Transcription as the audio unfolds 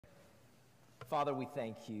Father, we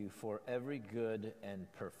thank you for every good and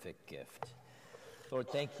perfect gift. Lord,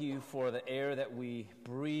 thank you for the air that we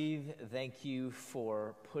breathe. Thank you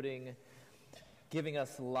for giving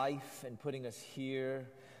us life and putting us here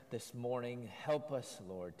this morning. Help us,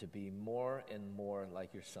 Lord, to be more and more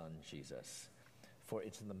like your Son, Jesus. For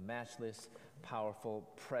it's in the matchless, powerful,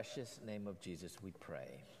 precious name of Jesus we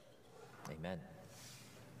pray. Amen.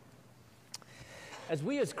 As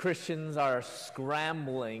we as Christians are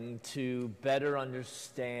scrambling to better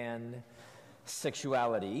understand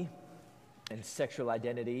sexuality and sexual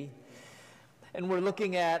identity, and we're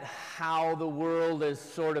looking at how the world is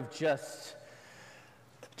sort of just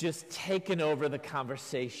taken over the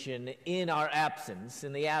conversation in our absence,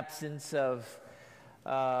 in the absence of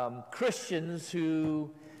Christians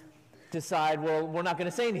who decide, well, we're not going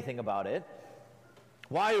to say anything about it.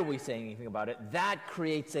 Why are we saying anything about it? That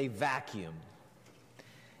creates a vacuum.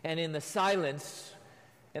 And in the silence,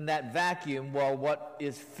 in that vacuum, well, what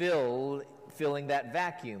is filling that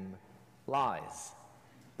vacuum? Lies.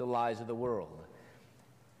 The lies of the world.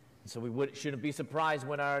 So we shouldn't be surprised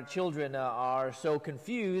when our children are so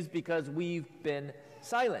confused because we've been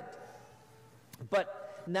silent.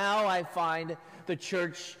 But now I find the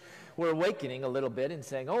church, we're awakening a little bit and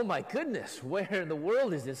saying, oh my goodness, where in the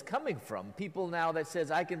world is this coming from? People now that says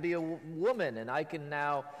I can be a woman and I can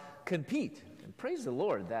now compete. And praise the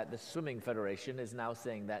Lord that the Swimming Federation is now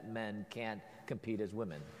saying that men can't compete as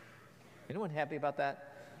women. Anyone happy about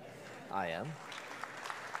that? I am.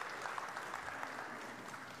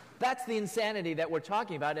 That's the insanity that we're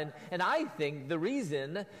talking about. And I think the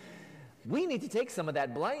reason we need to take some of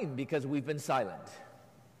that blame because we've been silent.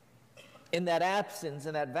 In that absence,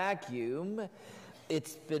 in that vacuum,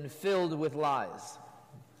 it's been filled with lies.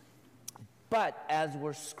 But as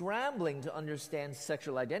we're scrambling to understand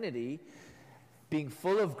sexual identity, being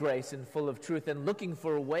full of grace and full of truth and looking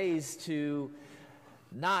for ways to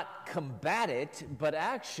not combat it, but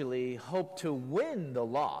actually hope to win the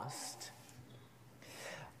lost,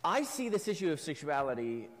 I see this issue of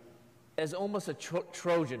sexuality as almost a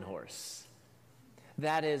Trojan horse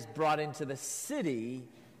that is brought into the city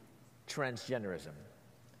transgenderism.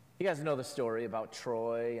 You guys know the story about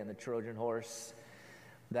Troy and the Trojan horse,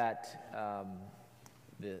 that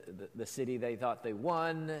the city, they thought they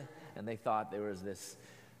won, and they thought there was this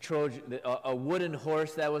a wooden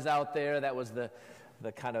horse that was out there that was the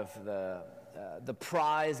kind of the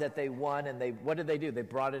prize that they won. And what did they do? They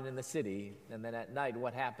brought it in the city, and then at night,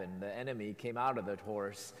 what happened? The enemy came out of the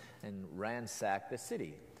horse and ransacked the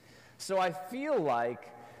city. So I feel like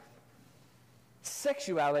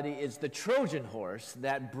sexuality is the Trojan horse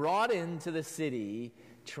that brought into the city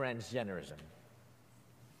transgenderism.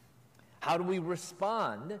 How do we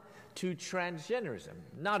respond to transgenderism?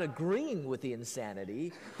 Not agreeing with the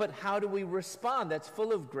insanity, but how do we respond that's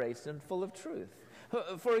full of grace and full of truth?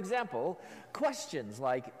 For example, questions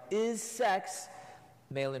like, is sex,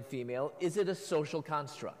 male and female, is it a social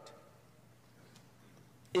construct?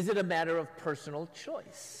 Is it a matter of personal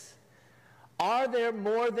choice? Are there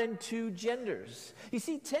more than two genders? You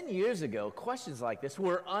see, 10 years ago, questions like this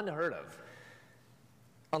were unheard of,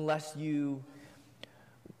 unless you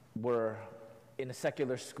were in a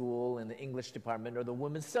secular school in the English department or the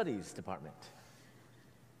women's studies department.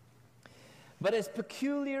 But as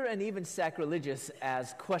peculiar and even sacrilegious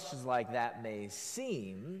as questions like that may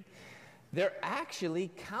seem, they're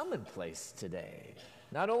actually commonplace today,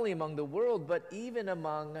 not only among the world, but even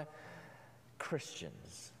among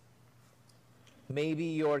Christians. Maybe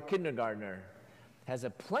your kindergartner has a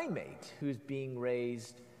playmate who's being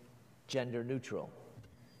raised gender neutral.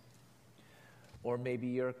 Or maybe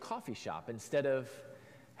your coffee shop, instead of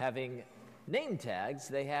having name tags,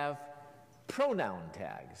 they have pronoun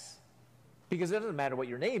tags. Because it doesn't matter what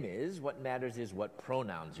your name is, what matters is what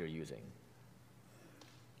pronouns you're using.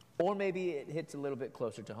 Or maybe it hits a little bit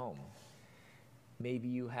closer to home. Maybe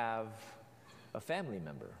you have a family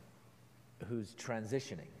member who's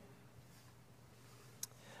transitioning.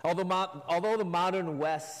 Although the modern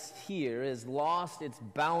West here has lost its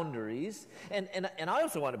boundaries, and I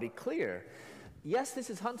also want to be clear, yes, this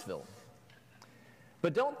is Huntsville.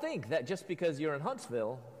 But don't think that just because you're in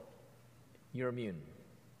Huntsville, you're immune.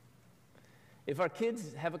 If our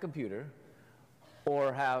kids have a computer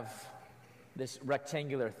or have this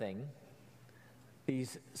rectangular thing,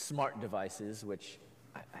 these smart devices, which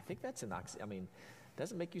I think that's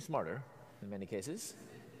doesn't make you smarter in many cases.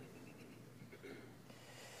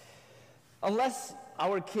 Unless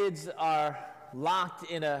our kids are locked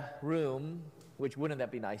in a room, which wouldn't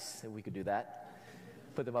that be nice if we could do that?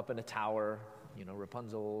 Put them up in a tower,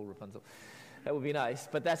 Rapunzel. That would be nice,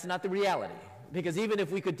 but that's not the reality. Because even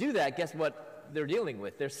if we could do that, guess what they're dealing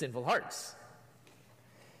with? Their sinful hearts.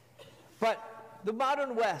 But the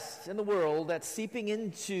modern West and the world that's seeping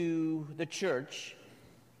into the church,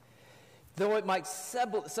 though it might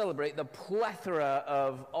celebrate the plethora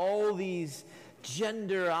of all these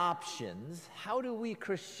gender options, how do we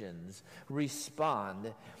Christians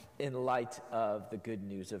respond in light of the good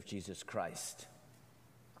news of Jesus Christ?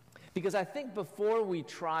 Because I think before we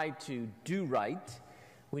try to do right,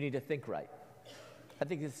 we need to think right. I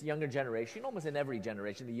think this younger generation, almost in every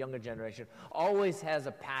generation, the younger generation always has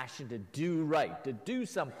a passion to do right, to do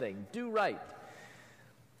something, do right.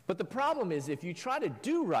 But the problem is if you try to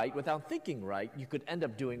do right without thinking right, you could end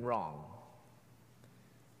up doing wrong.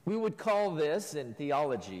 We would call this in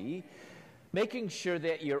theology making sure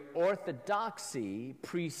that your orthodoxy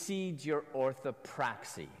precedes your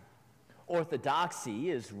orthopraxy. Orthodoxy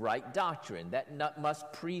is right doctrine that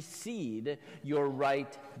must precede your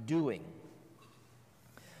right doing.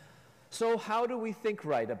 So how do we think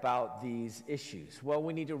right about these issues? Well,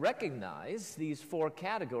 we need to recognize these four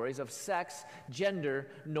categories of sex, gender,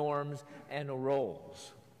 norms, and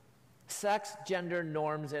roles. Sex, gender,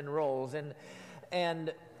 norms, and roles.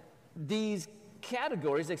 And these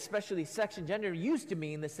categories, especially sex and gender, used to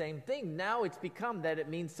mean the same thing. Now it's become that it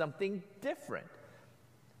means something different.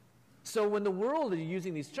 So when the world is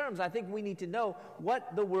using these terms, I think we need to know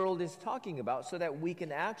what the world is talking about so that we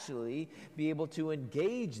can actually be able to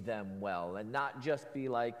engage them well and not just be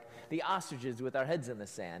like the ostriches with our heads in the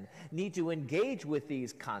sand. Need to engage with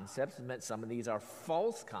these concepts. Some of these are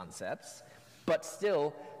false concepts, but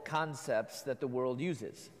still concepts that the world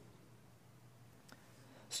uses.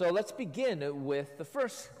 So let's begin with the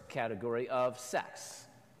first category of sex.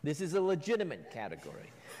 This is a legitimate category.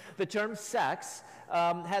 The term sex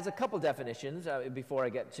has a couple definitions before I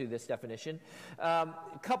get to this definition.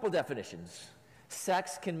 Couple definitions.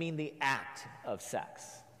 Sex can mean the act of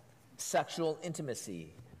sex, sexual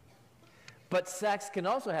intimacy. But sex can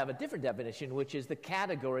also have a different definition, which is the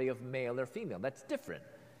category of male or female. That's different,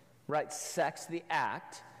 right? Sex, the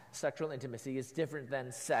act, sexual intimacy, is different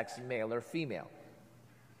than sex, male or female.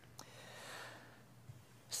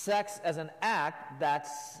 Sex as an act,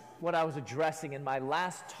 that's what I was addressing in my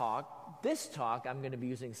last talk. This talk, I'm going to be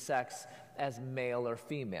using sex as male or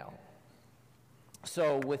female.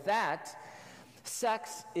 So with that,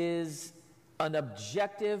 sex is an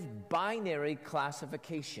objective binary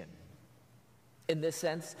classification. In this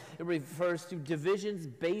sense, it refers to divisions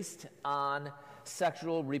based on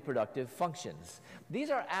sexual reproductive functions. These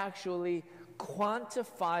are actually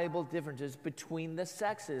quantifiable differences between the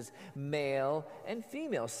sexes, male and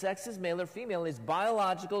female. Sex is male or female is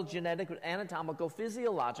biological, genetic, anatomical,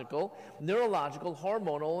 physiological, neurological,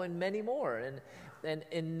 hormonal, and many more. And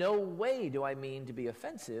in no way do I mean to be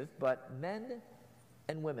offensive, but men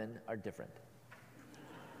and women are different.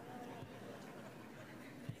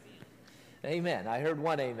 Amen. I heard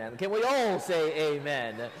one amen. Can we all say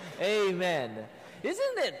amen? Amen.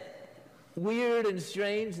 Isn't it weird and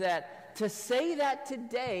strange that to say that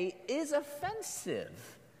today is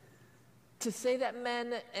offensive? To say that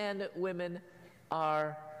men and women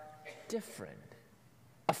are different.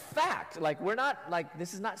 A fact. Like we're not, like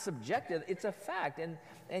this is not subjective, it's a fact.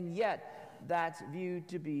 And yet that's viewed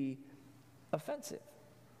to be offensive.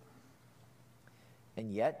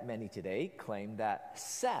 And yet many today claim that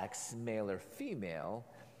sex, male or female,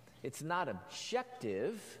 it's not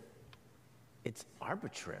objective, it's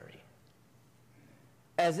arbitrary.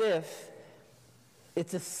 As if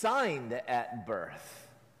it's assigned at birth.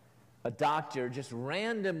 A doctor just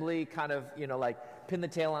randomly kind of, like pin the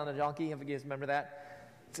tail on a donkey. Have you guys remember that?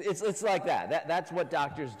 It's like that. That's what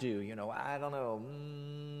doctors do. I don't know.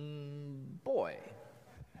 Boy.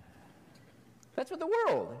 That's what the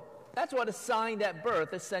world. That's what assigned at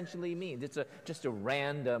birth essentially means. It's just a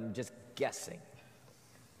random, just guessing.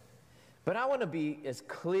 But I want to be as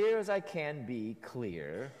clear as I can be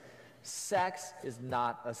clear. Sex is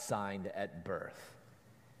not assigned at birth.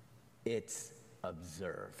 It's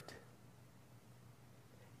observed.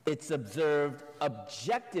 It's observed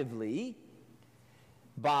objectively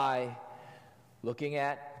by looking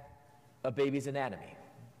at a baby's anatomy.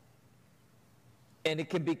 And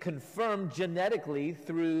it can be confirmed genetically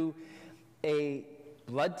through a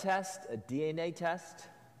blood test, a DNA test.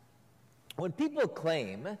 When people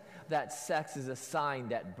claim that sex is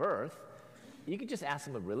assigned at birth, you can just ask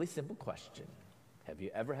them a really simple question. Have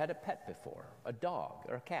you ever had a pet before? A dog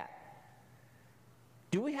or a cat?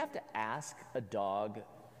 Do we have to ask a dog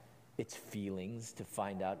its feelings to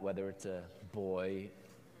find out whether it's a boy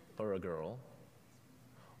or a girl?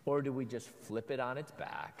 Or do we just flip it on its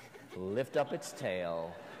back, lift up its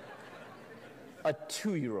tail? A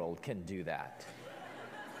 2-year-old can do that.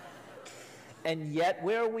 And yet,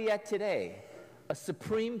 where are we at today? a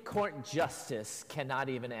Supreme Court justice cannot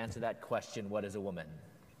even answer that question, what is a woman?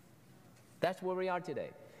 That's where we are today.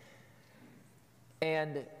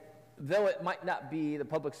 And though it might not be the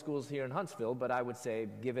public schools here in Huntsville, but I would say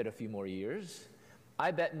give it a few more years,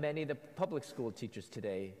 I bet many of the public school teachers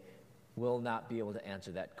today will not be able to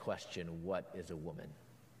answer that question, what is a woman?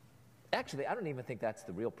 Actually, I don't even think that's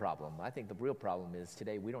the real problem. I think the real problem is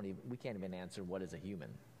today we can't even answer what is a human.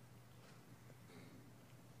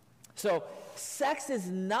 So sex is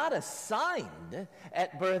not assigned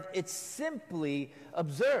at birth, it's simply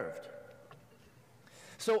observed.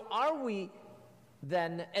 So are we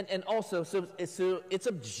then, and also, so it's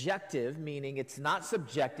objective, meaning it's not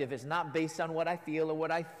subjective, it's not based on what I feel or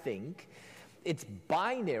what I think. It's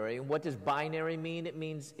binary. And what does binary mean? It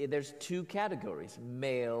means there's two categories,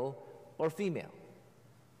 male or female.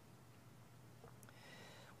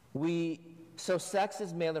 So sex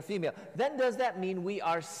is male or female. Then does that mean we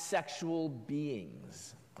are sexual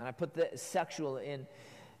beings? And I put the sexual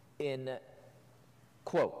in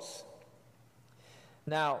quotes.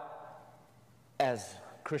 Now, as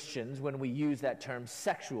Christians, when we use that term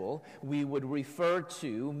sexual, we would refer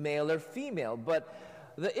to male or female. But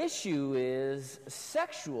the issue is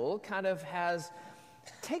sexual kind of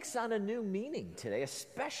takes on a new meaning today,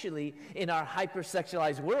 especially in our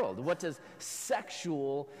hypersexualized world. What does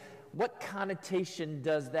sexual, what connotation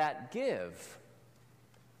does that give?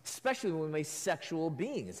 Especially when we say sexual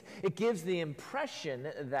beings. It gives the impression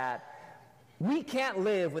that we can't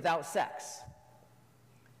live without sex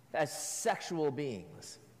as sexual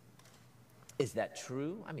beings. Is that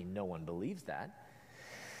true? I mean, no one believes that.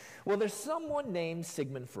 Well, there's someone named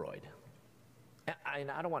Sigmund Freud. I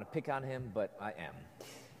don't want to pick on him, but I am.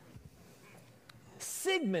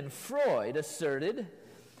 Sigmund Freud asserted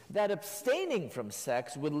that abstaining from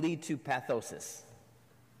sex would lead to pathosis.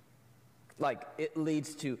 Like, it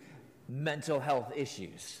leads to mental health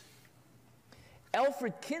issues.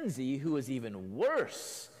 Alfred Kinsey, who is even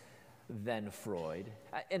worse than Freud,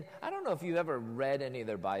 and I don't know if you've ever read any of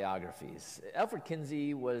their biographies. Alfred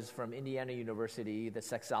Kinsey was from Indiana University, the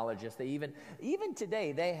sexologist. They even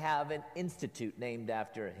today, they have an institute named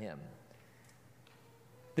after him.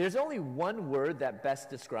 There's only one word that best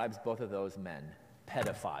describes both of those men: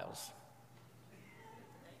 pedophiles.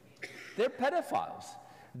 They're pedophiles.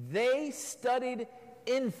 They studied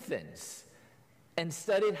infants and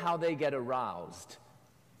studied how they get aroused.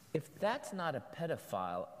 If that's not a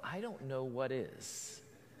pedophile, I don't know what is.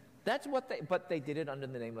 But they did it under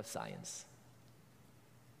the name of science.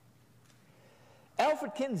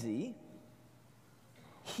 Alfred Kinsey,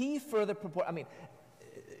 he further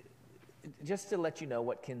just to let you know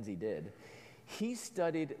what Kinsey did, he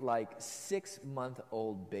studied like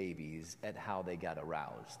 6-month-old babies at how they got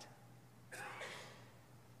aroused.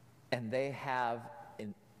 And they have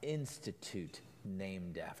an institute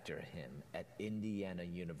named after him at Indiana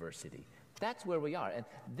University. That's where we are. And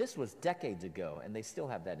this was decades ago, and they still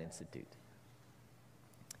have that institute.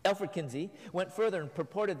 Alfred Kinsey went further and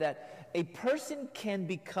purported that a person can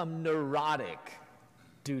become neurotic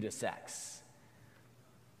due to sex.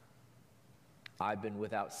 I've been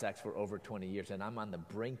without sex for over 20 years, and I'm on the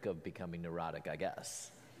brink of becoming neurotic, I guess.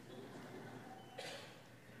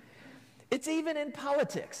 It's even in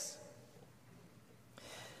politics.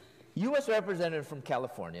 U.S. representative from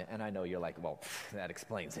California, and I know you're like, well, that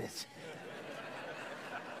explains it.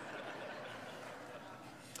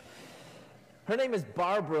 Her name is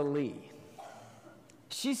Barbara Lee.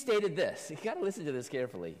 She stated this. You got to listen to this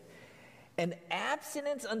carefully. An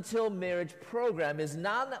abstinence until marriage program is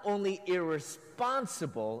not only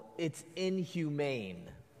irresponsible, it's inhumane.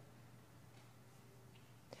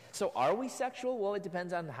 So are we sexual? Well, it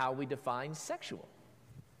depends on how we define sexual.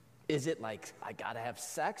 Is it like, I got to have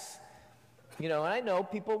sex? You know, and I know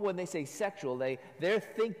people, when they say sexual, they're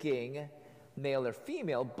thinking male or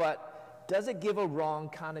female, but does it give a wrong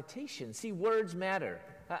connotation? See, words matter.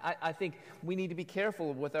 I think we need to be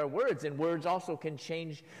careful with our words, and words also can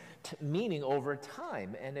change meaning over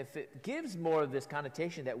time. And if it gives more of this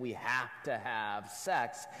connotation that we have to have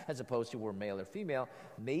sex as opposed to we're male or female,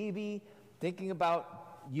 maybe thinking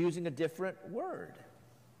about using a different word.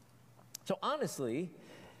 So honestly,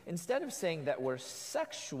 instead of saying that we're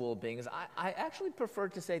sexual beings, I actually prefer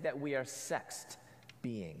to say that we are sexed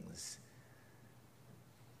beings.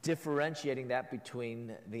 Differentiating that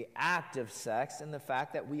between the act of sex and the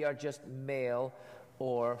fact that we are just male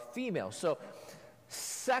or female. So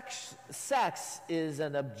sex is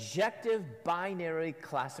an objective binary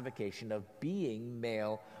classification of being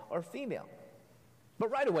male or female. But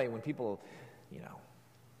right away when people,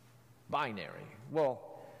 binary, well,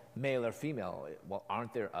 male or female, well,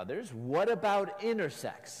 aren't there others? What about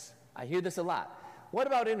intersex? I hear this a lot. What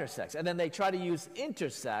about intersex? And then they try to use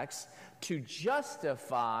intersex to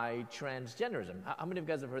justify transgenderism. How many of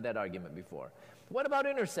you guys have heard that argument before? What about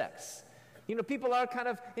intersex? You know, people are kind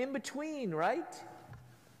of in between, right?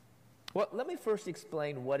 Well, let me first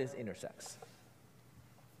explain what is intersex.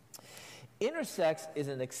 Intersex is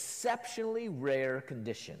an exceptionally rare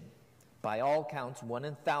condition. By all counts, 1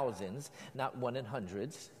 in thousands, not 1 in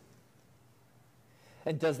hundreds.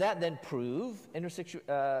 And does that then prove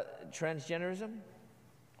transgenderism?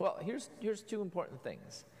 Well, here's two important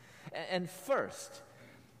things. And first,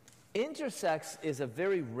 intersex is a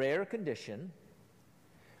very rare condition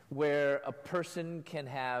where a person can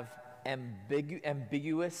have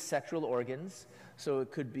ambiguous sexual organs. So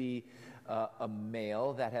it could be a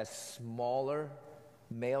male that has smaller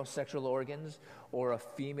male sexual organs, or a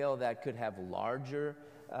female that could have larger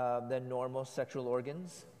than normal sexual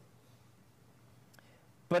organs.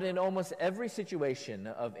 But in almost every situation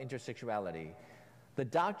of intersexuality, the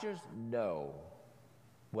doctors know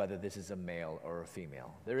whether this is a male or a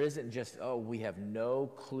female. There isn't just, we have no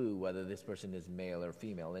clue whether this person is male or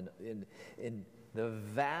female. In the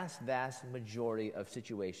vast, vast majority of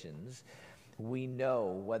situations, we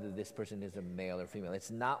know whether this person is a male or female.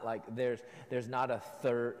 It's not like there's not a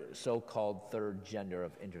so-called third gender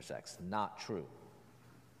of intersex. Not true.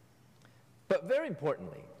 But very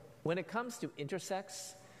importantly, when it comes to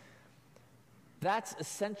intersex, that's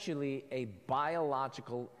essentially a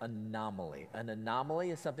biological anomaly. An anomaly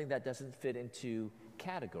is something that doesn't fit into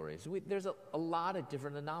categories. There's a lot of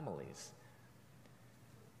different anomalies.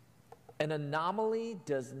 An anomaly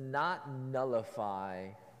does not nullify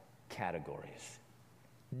categories.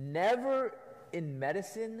 Never in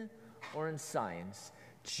medicine or in science,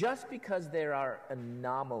 just because there are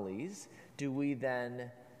anomalies, do we then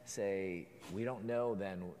say, we don't know,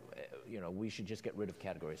 then we should just get rid of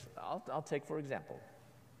categories. I'll take, for example,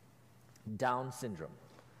 Down syndrome.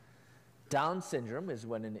 Down syndrome is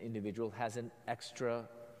when an individual has an extra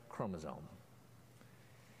chromosome.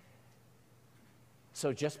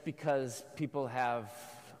 So just because people have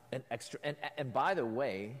an extra, and by the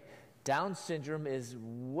way, Down syndrome is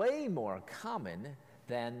way more common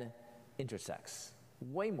than intersex.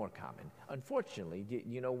 Way more common. Unfortunately,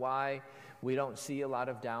 you know why we don't see a lot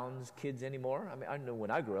of Downs kids anymore? I mean, I know when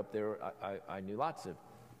I grew up, I knew lots of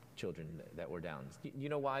children that were Downs. You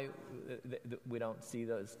know why we don't see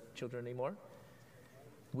those children anymore?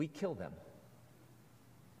 We kill them.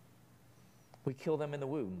 We kill them in the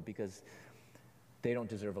womb because they don't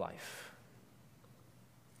deserve life.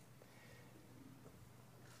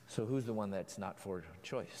 So who's the one that's not for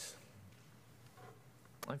choice?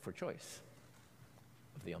 I'm for choice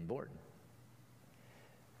of the unborn.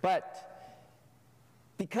 But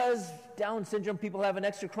because Down syndrome people have an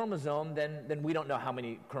extra chromosome, then we don't know how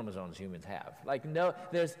many chromosomes humans have.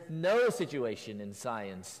 There's no situation in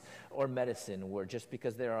science or medicine where just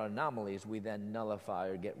because there are anomalies, we then nullify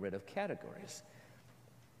or get rid of categories.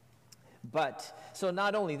 But, so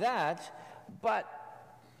not only that, but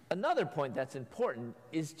another point that's important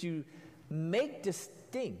is to make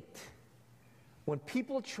distinct when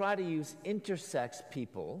people try to use intersex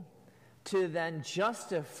people to then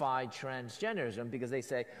justify transgenderism because they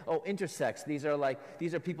say, intersex,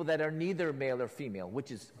 these are people that are neither male or female,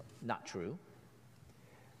 which is not true.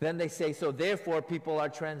 Then they say, so therefore people are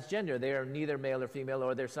transgender. They are neither male or female,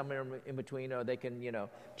 or they're somewhere in between, or they can,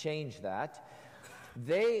 change that.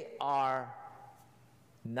 They are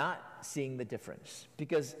not seeing the difference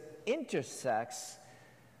because intersex,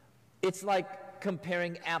 it's like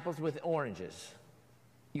comparing apples with oranges.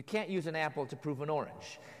 You can't use an apple to prove an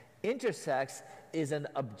orange. Intersex is an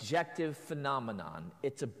objective phenomenon.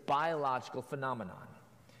 It's a biological phenomenon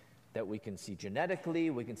that we can see genetically,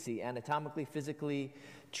 we can see anatomically, physically.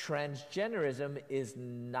 Transgenderism is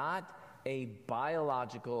not a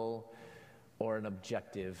biological or an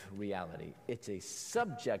objective reality. It's a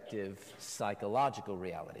subjective psychological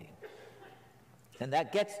reality. And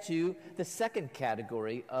that gets to the second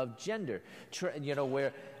category of gender,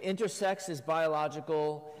 where intersex is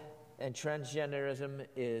biological and transgenderism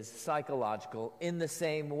is psychological in the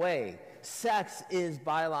same way. Sex is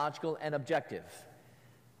biological and objective.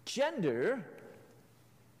 Gender,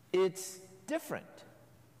 it's different.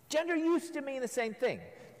 Gender used to mean the same thing.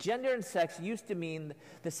 Gender and sex used to mean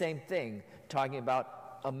the same thing, talking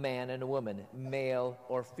about a man and a woman, male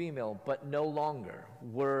or female, but no longer.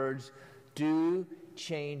 Words do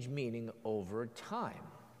change meaning over time.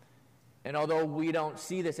 And although we don't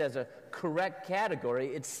see this as a correct category,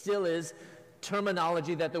 it still is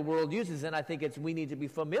terminology that the world uses, and I think we need to be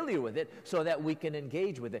familiar with it so that we can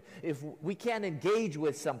engage with it. If we can't engage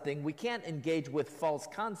with something, we can't engage with false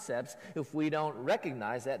concepts if we don't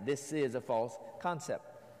recognize that this is a false concept.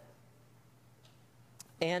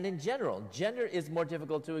 And in general, gender is more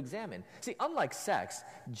difficult to examine. See, unlike sex,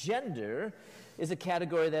 gender is a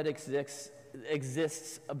category that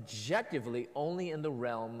exists objectively only in the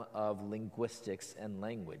realm of linguistics and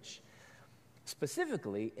language,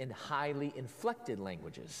 specifically in highly inflected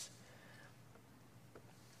languages.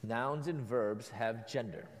 Nouns and verbs have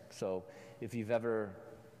gender. So if you've ever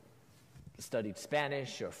studied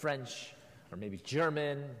Spanish or French or maybe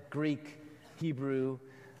German, Greek, Hebrew,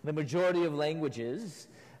 the majority of languages,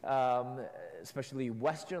 especially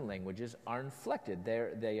Western languages, are inflected.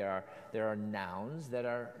 There are nouns that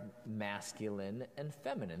are masculine and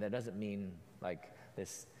feminine. That doesn't mean like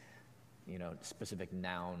this, specific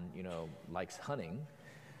noun, likes hunting.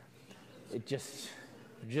 It just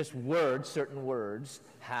certain words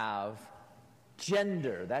have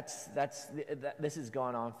gender. This has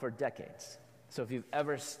gone on for decades. So if you've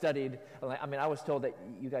ever studied, I was told that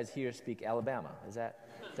you guys here speak Alabama. Is that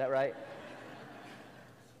right?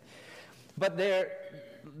 But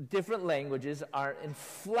different languages are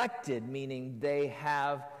inflected, meaning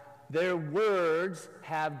their words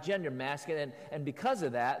have gender, masculine, and because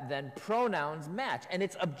of that, then pronouns match. And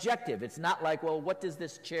it's objective. It's not like, well, what does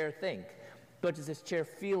this chair think? What does this chair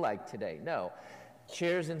feel like today? No.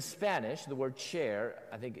 Chairs in Spanish, the word chair,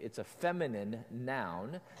 I think it's a feminine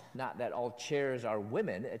noun. Not that all chairs are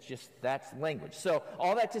women. It's just that's language. So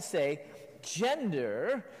all that to say,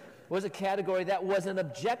 gender was a category that was an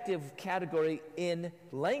objective category in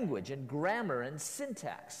language and grammar and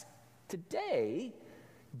syntax. Today,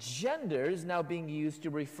 gender is now being used to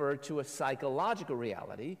refer to a psychological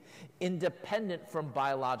reality independent from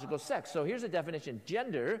biological sex. So here's a definition.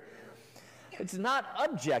 Gender, it's not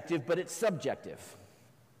objective, but it's subjective.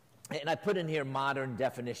 And I put in here modern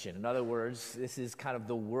definition. In other words, this is kind of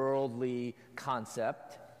the worldly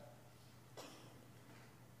concept.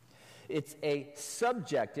 It's a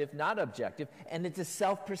subjective, not objective, and it's a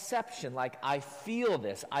self-perception, like I feel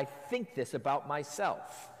this, I think this about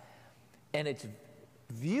myself. And it's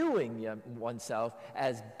viewing oneself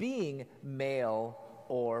as being male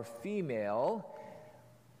or female,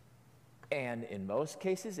 and in most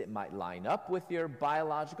cases it might line up with your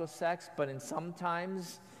biological sex, but in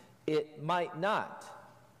sometimes it might not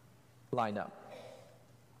line up.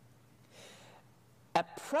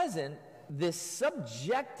 At present, this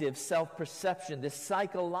subjective self-perception, this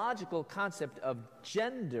psychological concept of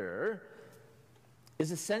gender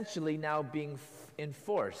is essentially now being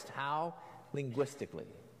enforced. How? Linguistically.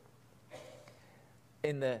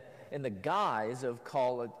 In the guise of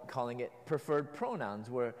calling it preferred pronouns,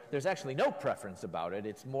 where there's actually no preference about it,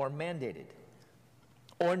 it's more mandated.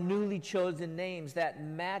 Or newly chosen names that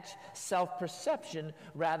match self-perception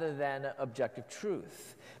rather than objective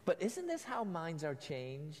truth. But isn't this how minds are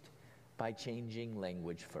changed? By changing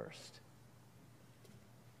language first.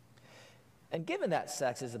 And given that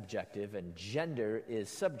sex is objective and gender is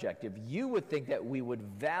subjective, you would think that we would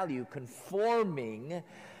value conforming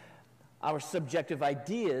our subjective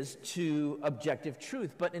ideas to objective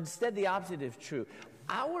truth, but instead the opposite is true.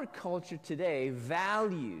 Our culture today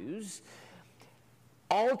values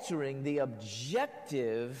altering the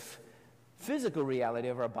objective physical reality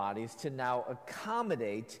of our bodies to now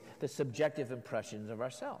accommodate the subjective impressions of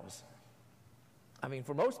ourselves. I mean,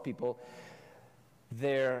 for most people,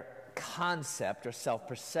 their concept or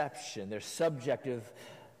self-perception, their subjective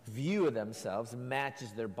view of themselves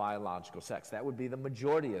matches their biological sex. That would be the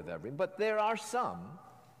majority of everyone. But there are some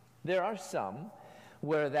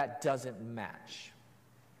where that doesn't match.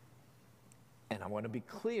 And I want to be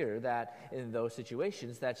clear that in those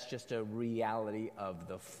situations, that's just a reality of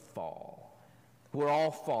the fall. We're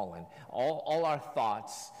all fallen. All our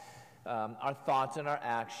thoughts and our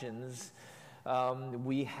actions,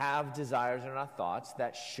 we have desires in our thoughts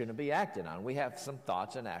that shouldn't be acted on. We have some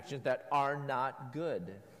thoughts and actions that are not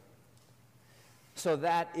good. So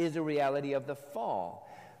that is a reality of the fall.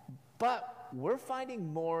 But we're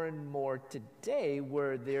finding more and more today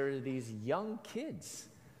where there are these young kids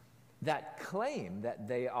that claim that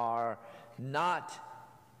they are not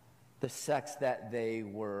the sex that they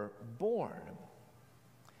were born.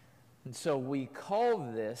 And so we call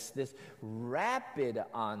this rapid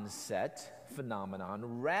onset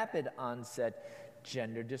phenomenon, rapid onset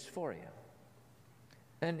gender dysphoria.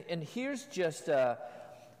 And here's just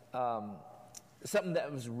something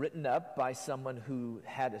that was written up by someone who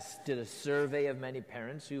did a survey of many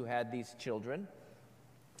parents who had these children.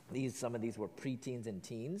 Some of these were preteens and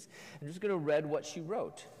teens. I'm just going to read what she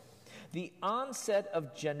wrote. The onset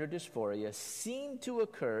of gender dysphoria seemed to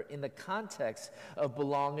occur in the context of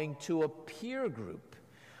belonging to a peer group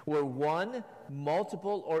where one,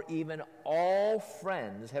 multiple, or even all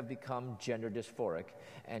friends have become gender dysphoric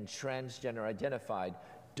and transgender identified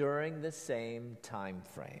during the same time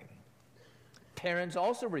frame. Parents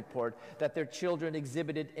also report that their children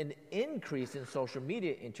exhibited an increase in social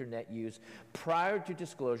media internet use prior to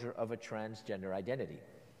disclosure of a transgender identity.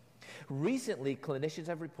 Recently, clinicians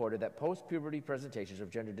have reported that post-puberty presentations of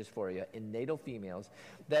gender dysphoria in natal females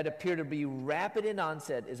that appear to be rapid in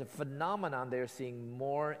onset is a phenomenon they are seeing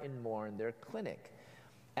more and more in their clinic.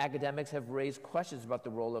 Academics have raised questions about the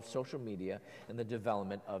role of social media in the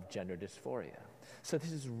development of gender dysphoria. So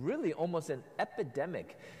this is really almost an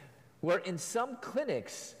epidemic where in some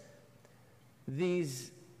clinics,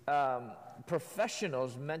 these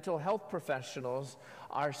professionals, mental health professionals,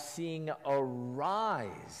 are seeing a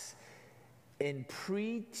rise in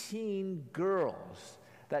preteen girls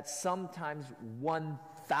that sometimes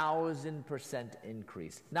 1,000%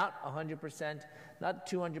 increase. Not 100%, not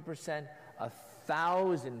 200%,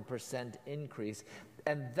 1,000% increase.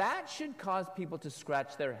 And that should cause people to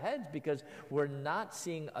scratch their heads because we're not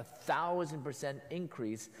seeing 1,000%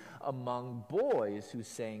 increase among boys who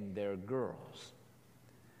saying they're girls.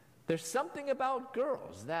 There's something about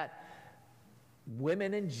girls that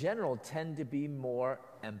women in general tend to be more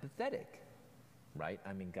empathetic, right?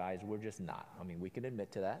 I mean, guys, we're just not. I mean, we can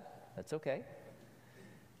admit to that. That's okay.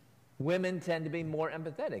 Women tend to be more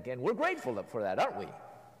empathetic, and we're grateful for that, aren't we?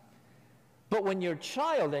 But when you're a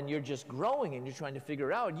child and you're just growing and you're trying to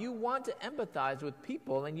figure out, you want to empathize with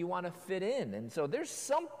people and you want to fit in. And so there's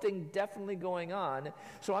something definitely going on.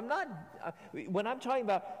 So I'm not, when I'm talking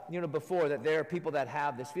about, before that there are people that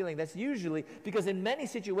have this feeling, that's usually because in many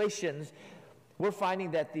situations, we're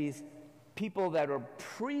finding that these people that are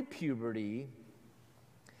pre-puberty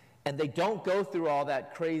and they don't go through all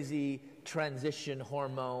that crazy transition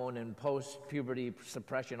hormone and post-puberty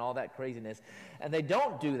suppression, all that craziness, and they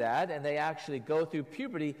don't do that, and they actually go through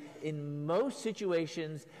puberty, in most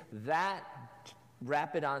situations, that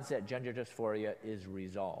rapid onset gender dysphoria is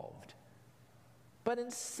resolved. But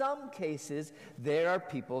in some cases, there are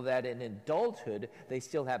people that in adulthood, they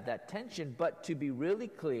still have that tension, but to be really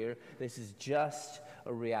clear, this is just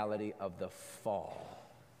a reality of the fall.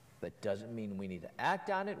 That doesn't mean we need to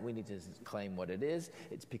act on it. We need to claim what it is.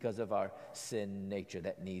 It's because of our sin nature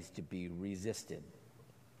that needs to be resisted.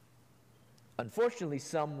 Unfortunately,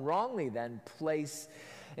 some wrongly then place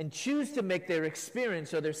and choose to make their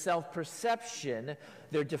experience or their self-perception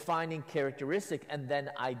their defining characteristic and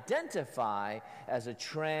then identify as a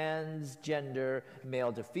transgender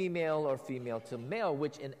male to female or female to male,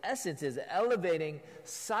 which in essence is elevating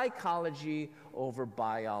psychology over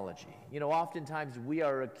biology. Oftentimes we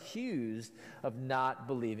are accused of not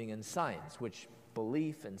believing in science, which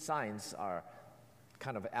belief and science are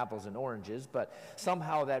kind of apples and oranges, but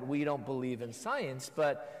somehow that we don't believe in science.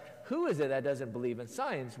 But who is it that doesn't believe in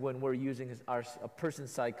science when we're using a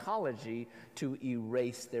person's psychology to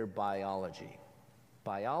erase their biology?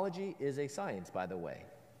 Biology is a science, by the way.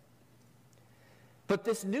 But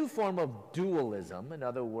this new form of dualism, in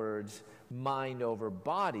other words, mind over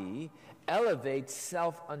body, elevates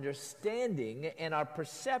self-understanding and our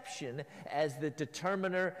perception as the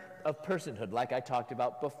determiner of personhood, like I talked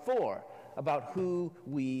about before, about who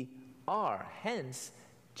we are, hence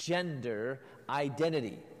gender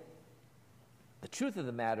identity. The truth of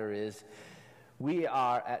the matter is, we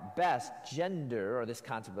are at best, gender, or this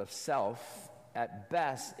concept of self, at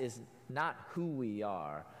best is not who we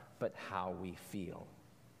are, but how we feel.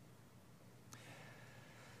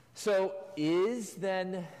 So is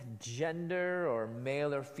then gender or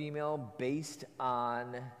male or female based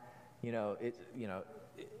on,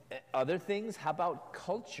 other things? How about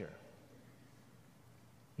culture?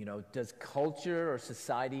 Does culture or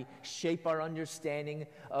society shape our understanding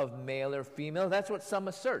of male or female? That's what some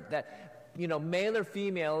assert, that, male or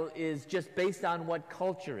female is just based on what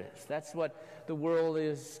culture is. That's what the world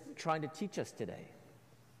is trying to teach us today.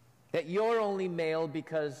 That you're only male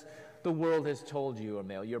because the world has told you you're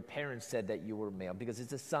male. Your parents said that you were male because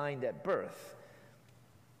it's assigned at birth.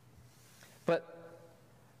 But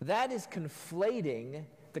that is conflating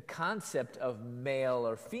the concept of male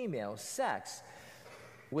or female sex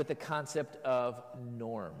with the concept of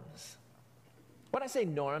norms. When I say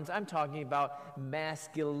norms, I'm talking about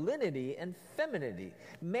masculinity and femininity.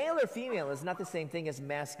 Male or female is not the same thing as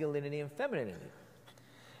masculinity and femininity.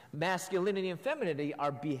 Masculinity and femininity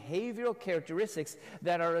are behavioral characteristics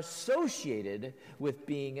that are associated with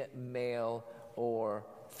being male or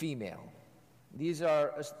female. These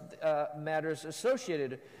are matters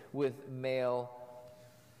associated with male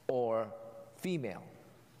or female.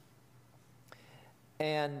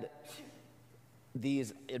 And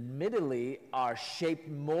these admittedly are shaped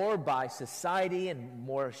more by society and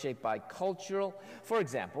more shaped by cultural. For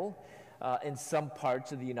example, in some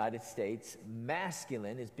parts of the United States,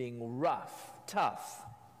 masculine is being rough, tough,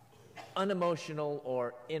 unemotional,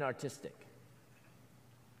 or inartistic.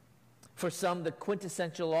 For some, the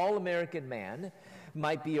quintessential all-American man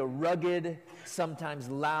might be a rugged, sometimes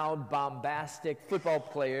loud, bombastic football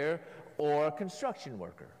player or construction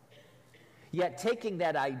worker. Yet taking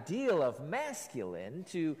that ideal of masculine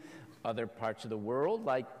to other parts of the world,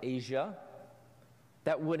 like Asia,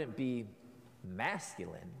 that wouldn't be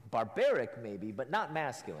masculine. Barbaric maybe, but not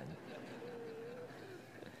masculine.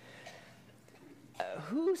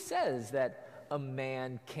 Who says that a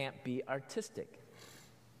man can't be artistic?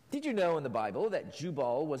 Did you know in the Bible that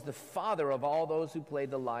Jubal was the father of all those who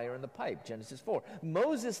played the lyre and the pipe? Genesis 4.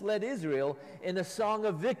 Moses led Israel in a song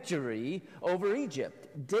of victory over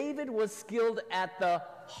Egypt. David was skilled at the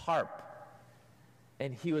harp,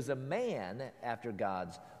 and he was a man after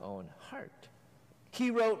God's own heart.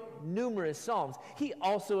 He wrote numerous psalms. He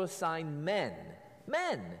also assigned men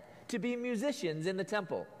to be musicians in the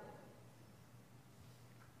temple.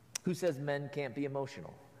 Who says men can't be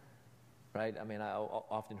emotional? Right? I mean, I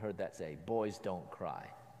often heard that say, boys don't cry.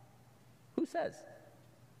 Who says?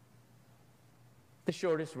 The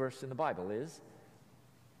shortest verse in the Bible is,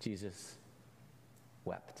 Jesus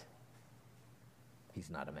wept. He's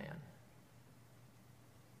not a man.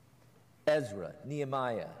 Ezra,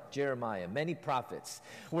 Nehemiah, Jeremiah, many prophets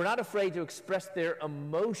were not afraid to express their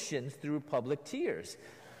emotions through public tears.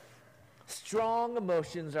 Strong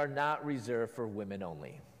emotions are not reserved for women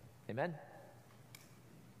only. Amen?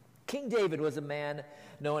 King David was a man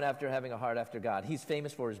known after having a heart after God. He's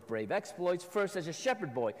famous for his brave exploits, first as a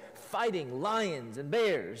shepherd boy, fighting lions and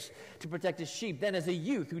bears to protect his sheep, then as a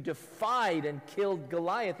youth who defied and killed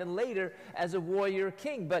Goliath, and later as a warrior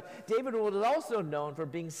king. But David was also known for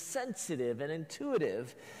being sensitive and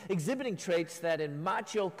intuitive, exhibiting traits that in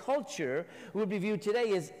macho culture would be viewed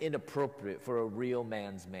today as inappropriate for a real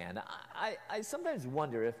man's man. I sometimes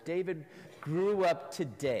wonder if David grew up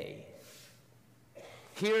today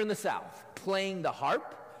here in the South, playing the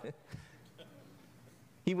harp,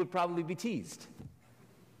 he would probably be teased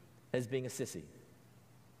as being a sissy.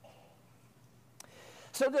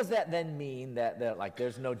 So does that then mean that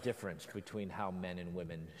there's no difference between how men and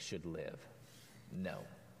women should live? No.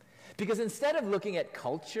 Because instead of looking at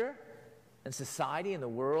culture and society and the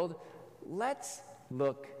world, let's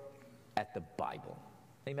look at the Bible.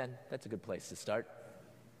 Amen? That's a good place to start.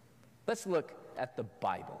 Let's look at the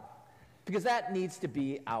Bible, because that needs to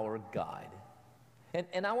be our guide.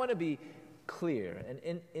 And I want to be clear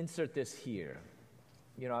and insert this here.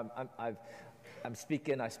 You know, I'm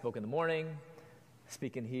speaking, I spoke in the morning,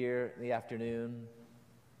 speaking here in the afternoon.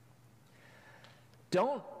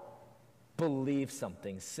 Don't believe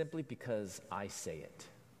something simply because I say it.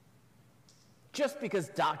 Just because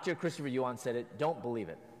Dr. Christopher Yuan said it, don't believe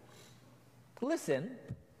it. Listen,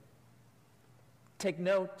 take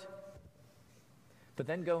note, but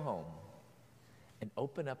then go home and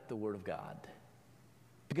open up the Word of God.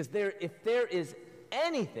 Because if there is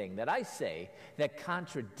anything that I say that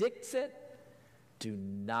contradicts it, do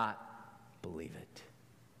not believe it.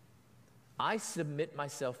 I submit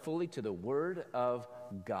myself fully to the Word of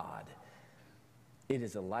God. It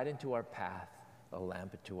is a light unto our path, a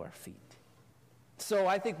lamp unto our feet. So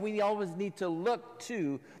I think we always need to look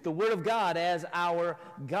to the Word of God as our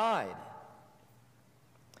guide.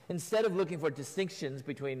 Instead of looking for distinctions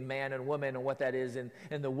between man and woman and what that is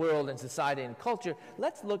in the world and society and culture,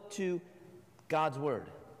 let's look to God's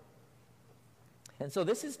Word. And so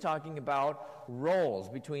this is talking about roles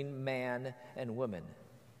between man and woman,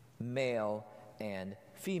 male and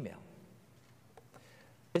female.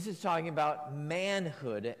 This is talking about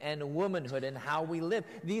manhood and womanhood and how we live.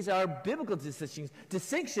 These are biblical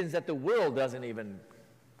distinctions that the world doesn't even,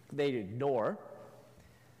 they ignore.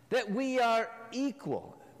 That we are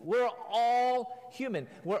equal. We're all human.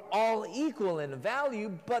 We're all equal in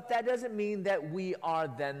value, but that doesn't mean that we are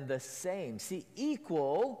then the same. See,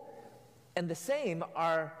 equal and the same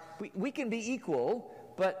are, we can be equal,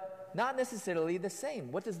 but not necessarily the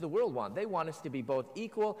same. What does the world want? They want us to be both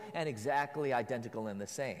equal and exactly identical and the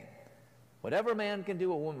same. Whatever a man can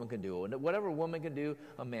do, a woman can do. Whatever a woman can do,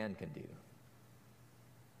 a man can do.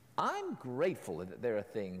 I'm grateful that there are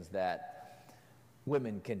things that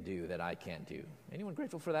women can do that I can't do. Anyone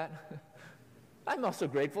grateful for that? I'm also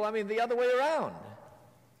grateful, the other way around.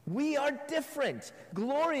 We are different,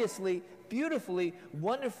 gloriously, beautifully,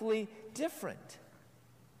 wonderfully different.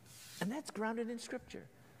 And that's grounded in Scripture.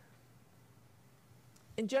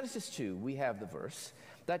 In Genesis 2, we have the verse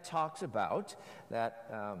that talks about that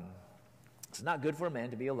it's not good for a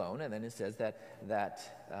man to be alone, and then it says that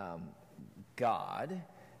God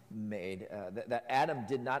made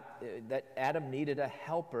that Adam needed a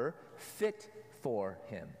helper fit for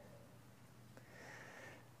him.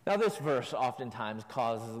 Now, this verse oftentimes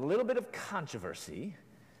causes a little bit of controversy,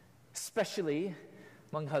 especially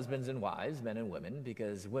among husbands and wives, men and women,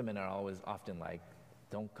 because women are always often like,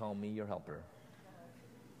 "Don't call me your helper."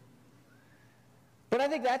 But I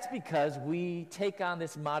think that's because we take on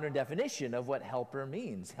this modern definition of what helper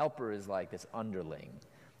means. Helper is like this underling,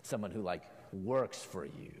 someone who like works for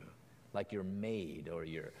you, like your maid or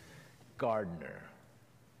your gardener,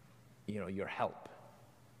 your help.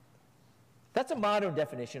 That's a modern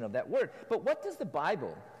definition of that word. But what does the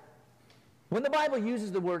Bible, when the Bible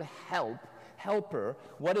uses the word helper,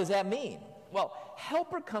 what does that mean? Well,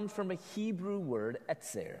 helper comes from a Hebrew word,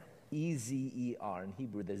 etzer, E-Z-E-R. In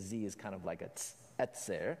Hebrew, the Z is kind of like a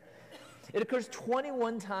etzer. It occurs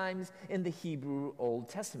 21 times in the Hebrew Old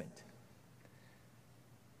Testament.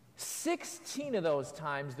 16 of those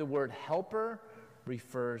times, the word helper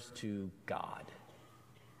refers to God.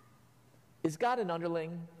 Is God an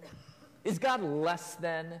underling? Is God less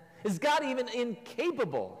than? Is God even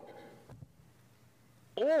incapable?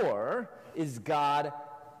 Or is God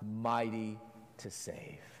mighty to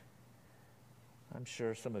save? I'm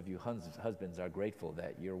sure some of you husbands are grateful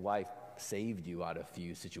that your wife saved you out of a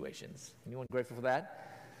few situations. Anyone grateful for that?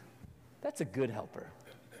 That's a good helper.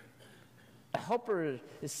 A helper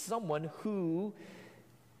is someone who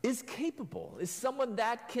is capable, is someone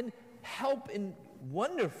that can help in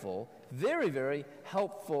wonderful, very, very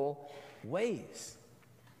helpful ways.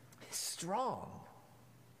 Strong.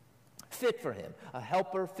 Fit for him. A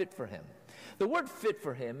helper fit for him. The word fit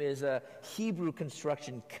for him is a Hebrew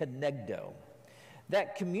construction kenegdo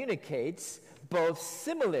that communicates both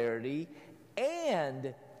similarity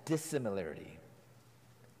and dissimilarity.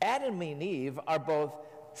 Adam and Eve are both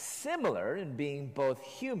similar in being both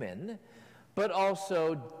human, but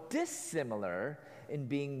also dissimilar in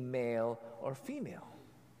being male or female.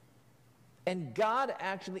 And God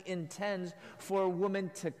actually intends for a woman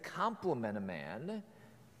to complement a man,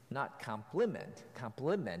 not compliment.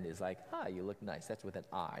 Compliment is like, you look nice. That's with an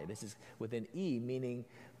I. This is with an E, meaning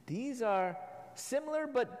these are similar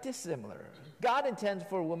but dissimilar. God intends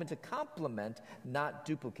for a woman to complement, not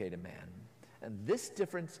duplicate a man. And this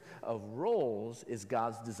difference of roles is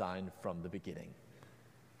God's design from the beginning.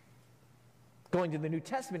 Going to the New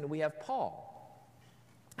Testament, we have Paul.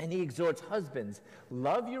 And he exhorts husbands,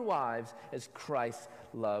 love your wives as Christ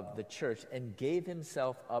loved the church and gave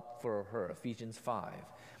himself up for her. Ephesians 5.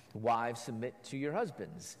 Wives, submit to your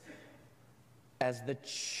husbands as the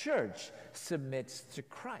church submits to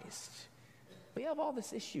Christ. We have all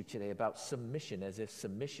this issue today about submission as if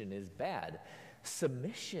submission is bad.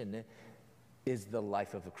 Submission is the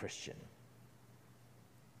life of a Christian.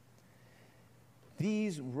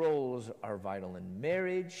 These roles are vital in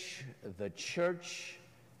marriage, the church,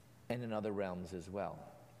 and in other realms as well.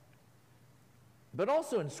 But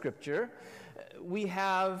also in Scripture, we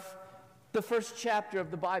have the first chapter of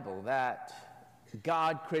the Bible that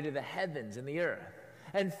God created the heavens and the earth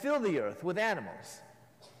and filled the earth with animals.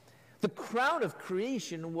 The crown of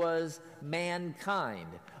creation was mankind,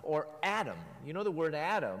 or Adam. You know the word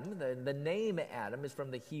Adam, the name Adam is from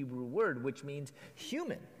the Hebrew word, which means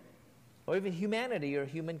human, or even humanity or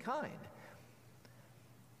humankind.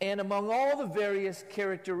 And among all the various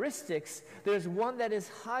characteristics, there's one that is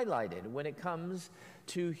highlighted when it comes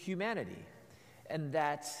to humanity, and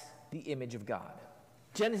that's the image of God.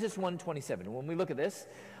 Genesis 1:27. When we look at this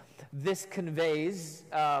conveys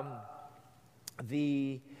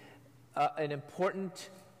an important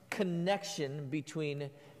connection between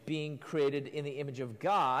being created in the image of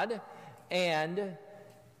God and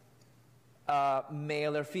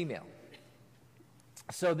male or female.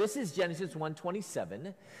 So this is Genesis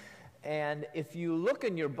 1:27, and if you look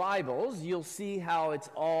in your Bibles, you'll see how it's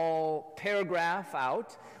all paragraph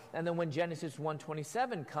out, and then when Genesis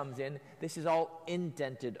 1:27 comes in, this is all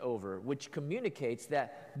indented over, which communicates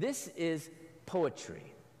that this is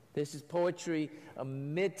poetry. This is poetry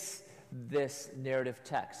amidst this narrative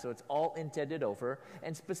text. So it's all indented over,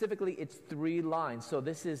 and specifically it's 3 lines. So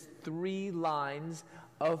this is 3 lines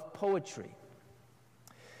of poetry.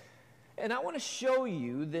 And I want to show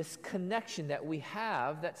you this connection that we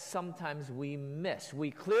have that sometimes we miss.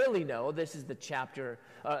 We clearly know this is the chapter,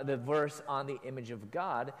 the verse on the image of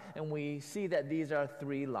God, and we see that these are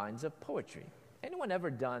 3 lines of poetry. Anyone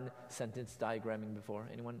ever done sentence diagramming before?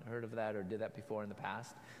 Anyone heard of that or did that before in the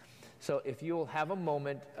past? So if you'll have a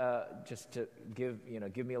moment just to give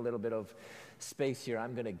me a little bit of space here,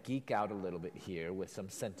 I'm going to geek out a little bit here with some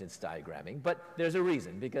sentence diagramming. But there's a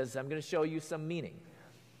reason, because I'm going to show you some meaning.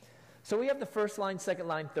 So we have the first line, second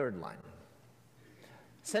line, third line.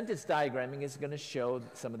 Sentence diagramming is going to show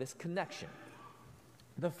some of this connection.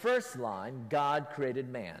 The first line, God created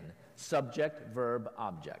man, subject, verb,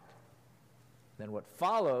 object. Then what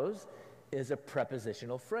follows is a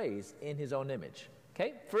prepositional phrase, in his own image.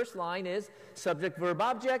 Okay, first line is subject, verb,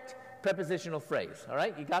 object, prepositional phrase. All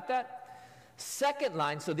right, you got that? Second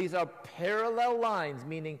line, so these are parallel lines,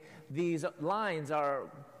 meaning these lines are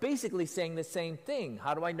basically saying the same thing.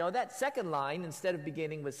 How do I know that? Second line, instead of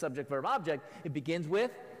beginning with subject, verb, object, it begins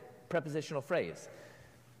with prepositional phrase.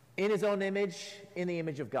 In his own image, in the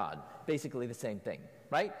image of God. Basically the same thing,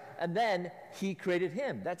 right? And then he created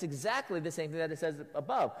him. That's exactly the same thing that it says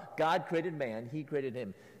above. God created man, he created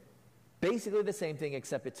him. Basically the same thing,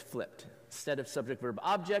 except it's flipped. Instead of subject, verb,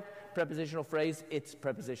 object, prepositional phrase, it's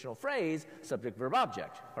prepositional phrase, subject, verb,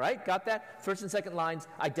 object. All right, got that? First and second lines,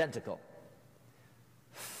 identical.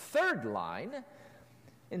 Third line,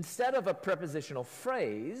 instead of a prepositional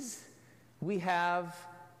phrase, we have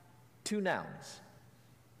two nouns,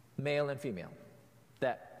 male and female,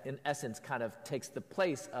 that in essence kind of takes the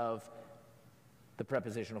place of the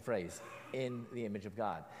prepositional phrase, in the image of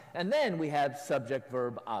God. And then we have subject,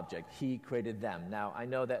 verb, object. He created them. Now, I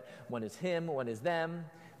know that one is him, one is them.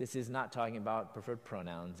 This is not talking about preferred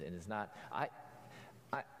pronouns. It is not.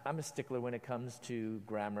 I'm a stickler when it comes to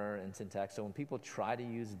grammar and syntax. So when people try to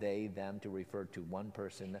use they, them to refer to one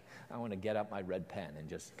person, I want to get up my red pen and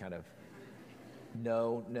just kind of,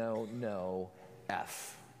 no,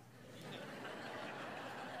 F.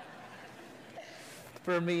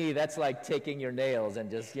 For me, that's like taking your nails and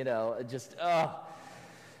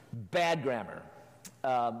bad grammar.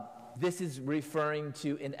 This is referring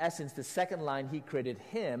to, in essence, the second line, he created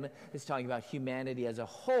him, is talking about humanity as a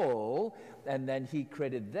whole, and then he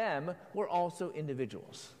created them, were also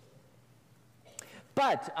individuals.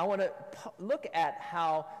 But I want to look at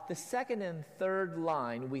how the second and third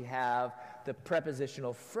line, we have the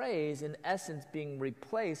prepositional phrase, in essence, being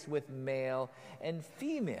replaced with male and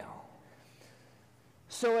female.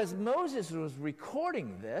 So as Moses was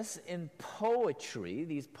recording this in poetry,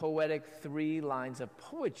 these poetic 3 lines of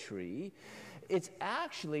poetry, it's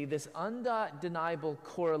actually this undeniable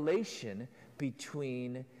correlation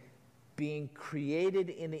between being created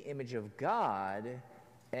in the image of God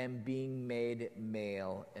and being made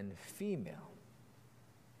male and female.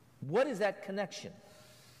 What is that connection?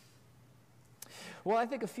 Well, I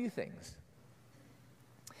think a few things.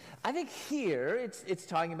 I think here it's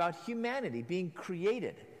talking about humanity being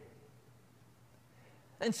created.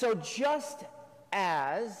 And so just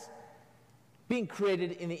as being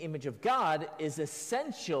created in the image of God is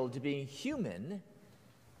essential to being human,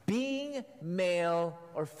 being male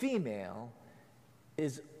or female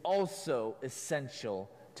is also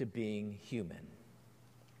essential to being human.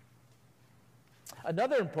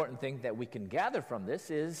 Another important thing that we can gather from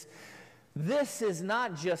this is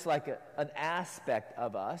not just like an aspect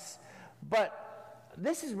of us, but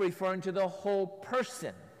this is referring to the whole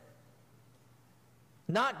person.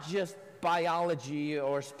 Not just biology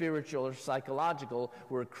or spiritual or psychological,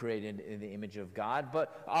 we're created in the image of God,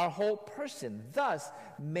 but our whole person. Thus,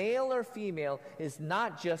 male or female is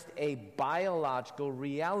not just a biological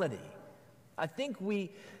reality. I think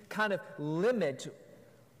we kind of limit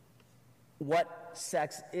what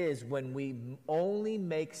sex is when we only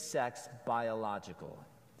make sex biological.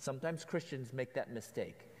 Sometimes Christians make that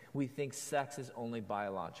mistake. We think sex is only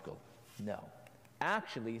biological. No.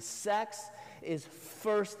 Actually, sex is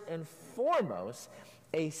first and foremost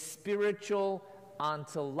a spiritual,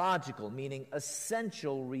 ontological, meaning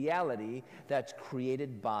essential reality that's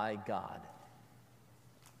created by God.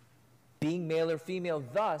 Being male or female,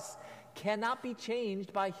 thus, cannot be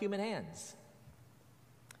changed by human hands.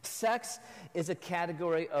 Sex is a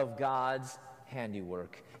category of God's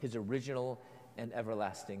handiwork, his original and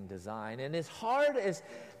everlasting design. And as hard as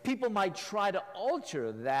people might try to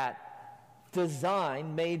alter that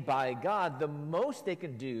design made by God, the most they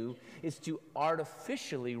can do is to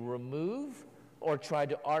artificially remove or try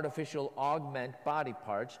to artificially augment body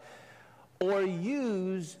parts, or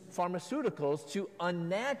use pharmaceuticals to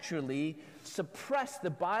unnaturally suppress the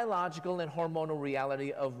biological and hormonal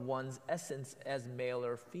reality of one's essence as male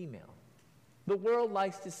or female. The world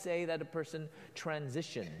likes to say that a person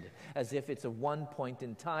transitioned, as if it's a one point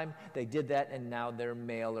in time. They did that and now they're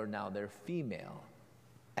male or now they're female.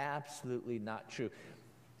 Absolutely not true.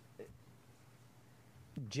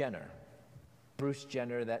 Jenner, Bruce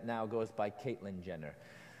Jenner, that now goes by Caitlyn Jenner.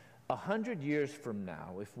 100 years from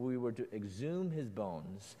now, if we were to exhume his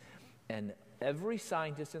bones, and every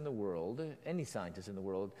scientist in the world, any scientist in the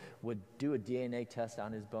world, would do a DNA test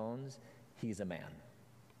on his bones, he's a man.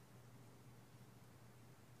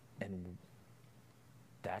 And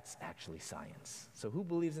that's actually science. So who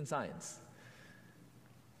believes in science?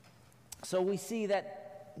 So we see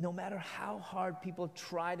that no matter how hard people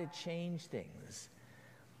try to change things,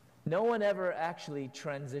 no one ever actually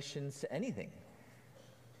transitions to anything.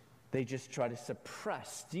 They just try to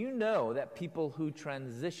suppress. Do you know that people who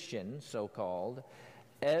transition, so-called,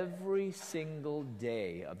 every single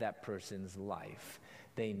day of that person's life,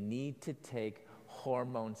 they need to take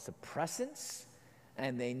hormone suppressants,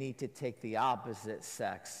 and they need to take the opposite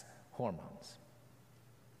sex hormones.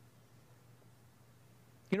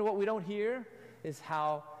 You know what we don't hear is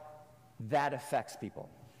how that affects people.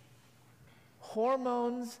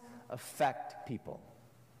 Hormones affect people.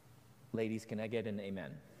 Ladies, can I get an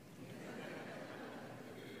amen?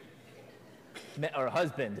 Or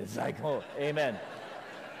husband is like, oh, amen.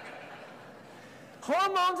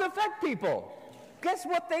 Hormones affect people. Guess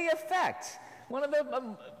what they affect? One of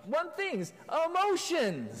the things,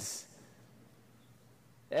 emotions.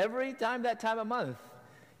 Every time that time of month,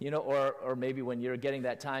 you know, or maybe when you're getting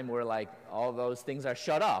that time where like all those things are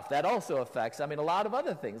shut off, that also affects, a lot of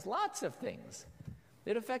other things, lots of things.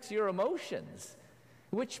 It affects your emotions,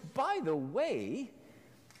 which, by the way,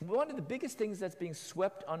 one of the biggest things that's being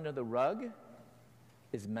swept under the rug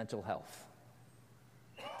is mental health.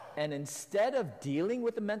 And instead of dealing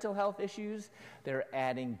with the mental health issues, they're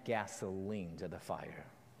adding gasoline to the fire.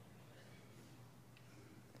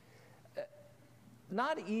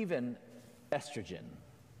 Not even estrogen,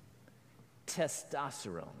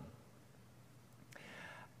 testosterone.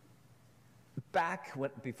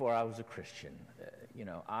 Before I was a Christian,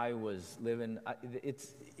 I was living,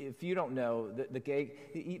 if you don't know, the gay,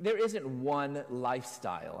 there isn't one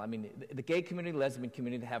lifestyle. The gay community, lesbian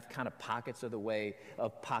community have kind of pockets of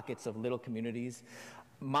pockets of little communities.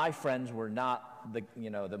 My friends were not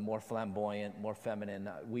the more flamboyant, more feminine.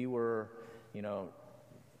 We were,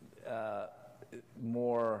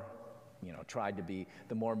 more, tried to be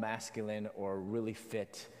the more masculine or really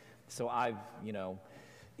fit. So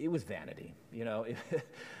it was vanity,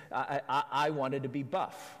 I wanted to be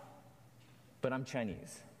buff, but I'm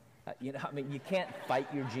Chinese. You can't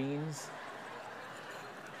fight your genes.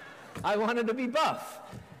 I wanted to be buff.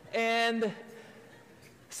 And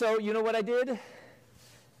so, you know what I did?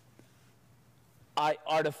 I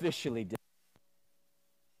artificially did.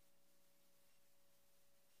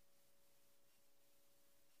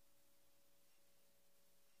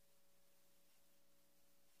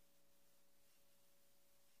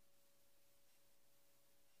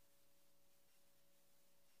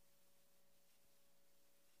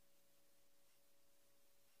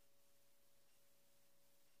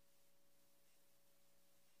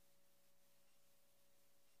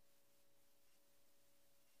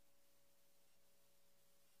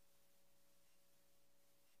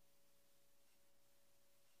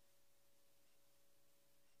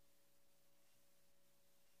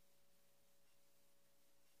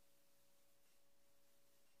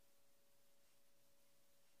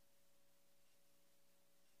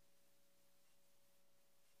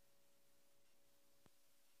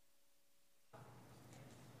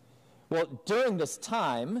 Well, during this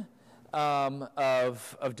time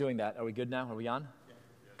of doing that, are we good now? Are we on? Yeah.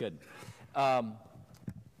 Good.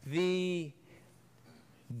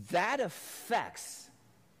 That affects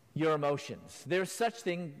your emotions. There's such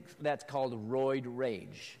thing that's called roid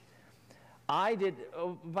rage. I did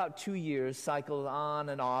about 2 years, cycled on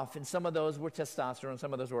and off, and some of those were testosterone,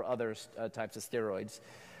 some of those were other types of steroids.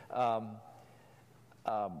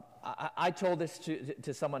 I told this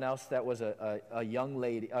to someone else that was a young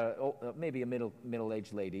lady, maybe a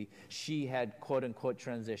middle-aged lady. She had quote-unquote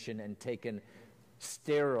transitioned and taken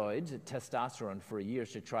steroids, testosterone, for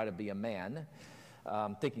years to try to be a man,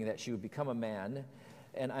 thinking that she would become a man.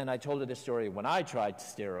 And I told her this story when I tried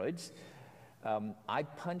steroids. I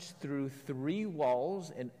punched through 3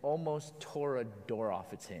 walls and almost tore a door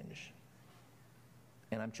off its hinge.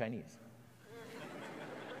 And I'm Chinese.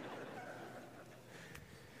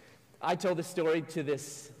 I told the story to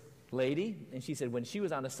this lady, and she said when she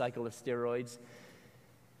was on a cycle of steroids,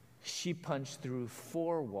 she punched through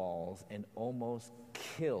 4 walls and almost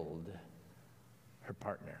killed her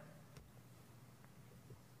partner.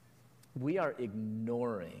 We are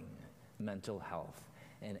ignoring mental health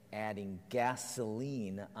and adding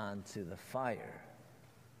gasoline onto the fire.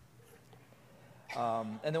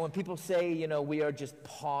 And then when people say, we are just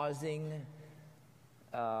pausing,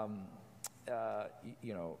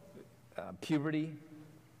 puberty,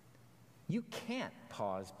 You can't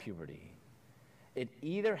pause puberty. It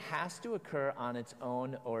either has to occur on its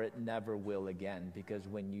own or it never will again, because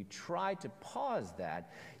when you try to pause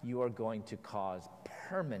that, you are going to cause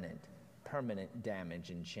permanent damage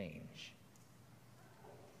and change.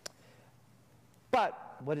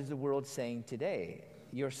 But what is the world saying today?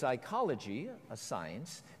 Your psychology, a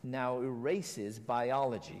science, now erases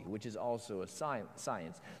biology, which is also a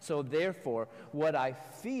science. So therefore, what I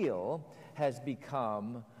feel has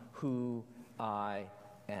become who I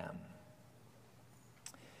am.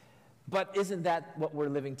 But isn't that what we're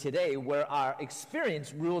living today, where our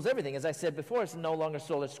experience rules everything? As I said before, it's no longer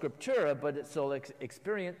sola scriptura, but it's sola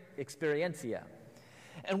experiencia.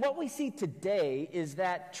 And what we see today is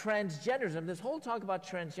that transgenderism, this whole talk about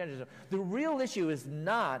transgenderism, the real issue is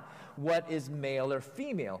not what is male or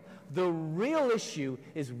female. The real issue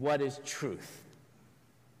is what is truth.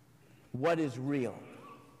 What is real.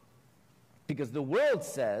 Because the world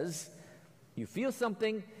says, you feel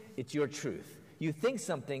something, it's your truth. You think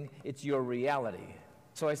something, it's your reality.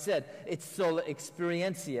 So I said, it's sola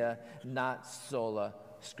experiencia, not sola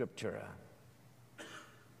scriptura.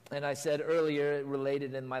 And I said earlier,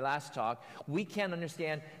 related in my last talk, we can't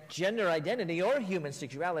understand gender identity or human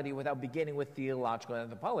sexuality without beginning with theological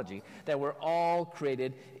anthropology, that we're all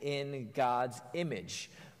created in God's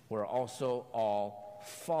image. We're also all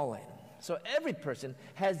fallen. So every person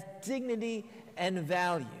has dignity and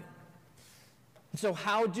value. So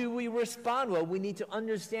how do we respond? Well, we need to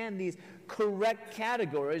understand these correct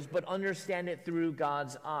categories, but understand it through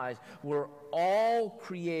God's eyes. We're all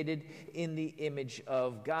created in the image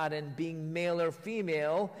of God, and being male or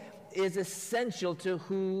female is essential to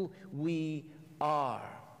who we are.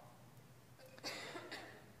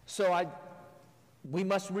 So we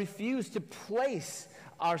must refuse to place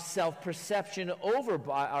our self-perception over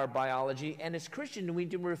our biology, and as Christians we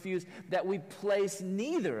need to refuse that we place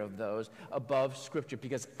neither of those above Scripture,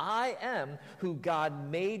 because I am who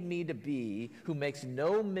God made me to be, who makes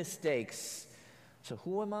no mistakes. So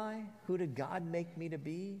who am I? Who did God make me to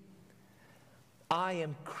be? I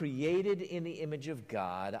am created in the image of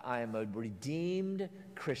God. I am a redeemed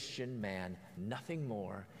Christian man, nothing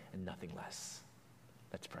more and nothing less.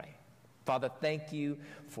 Let's pray. Father, thank you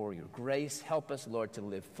for your grace. Help us, Lord, to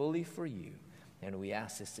live fully for you. And we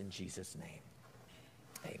ask this in Jesus' name.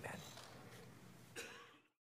 Amen.